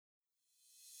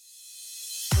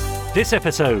This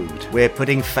episode, we're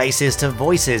putting faces to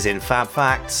voices in FAB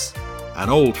Facts. An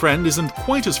old friend isn't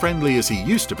quite as friendly as he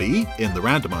used to be in the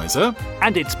Randomizer.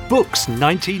 And it's Books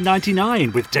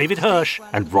 1999 with David Hirsch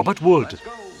and Robert Wood.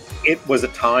 It was a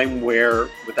time where,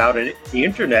 without the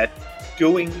internet,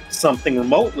 doing something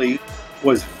remotely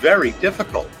was very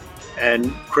difficult.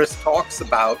 And Chris talks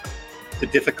about the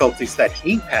difficulties that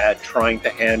he had trying to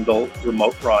handle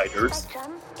remote riders,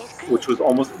 which was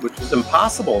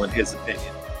impossible in his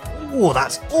opinion. Oh,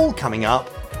 that's all coming up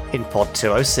in Pod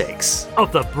 206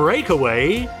 of the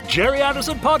Breakaway Gerry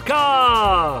Anderson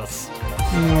Podcast.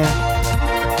 Yeah.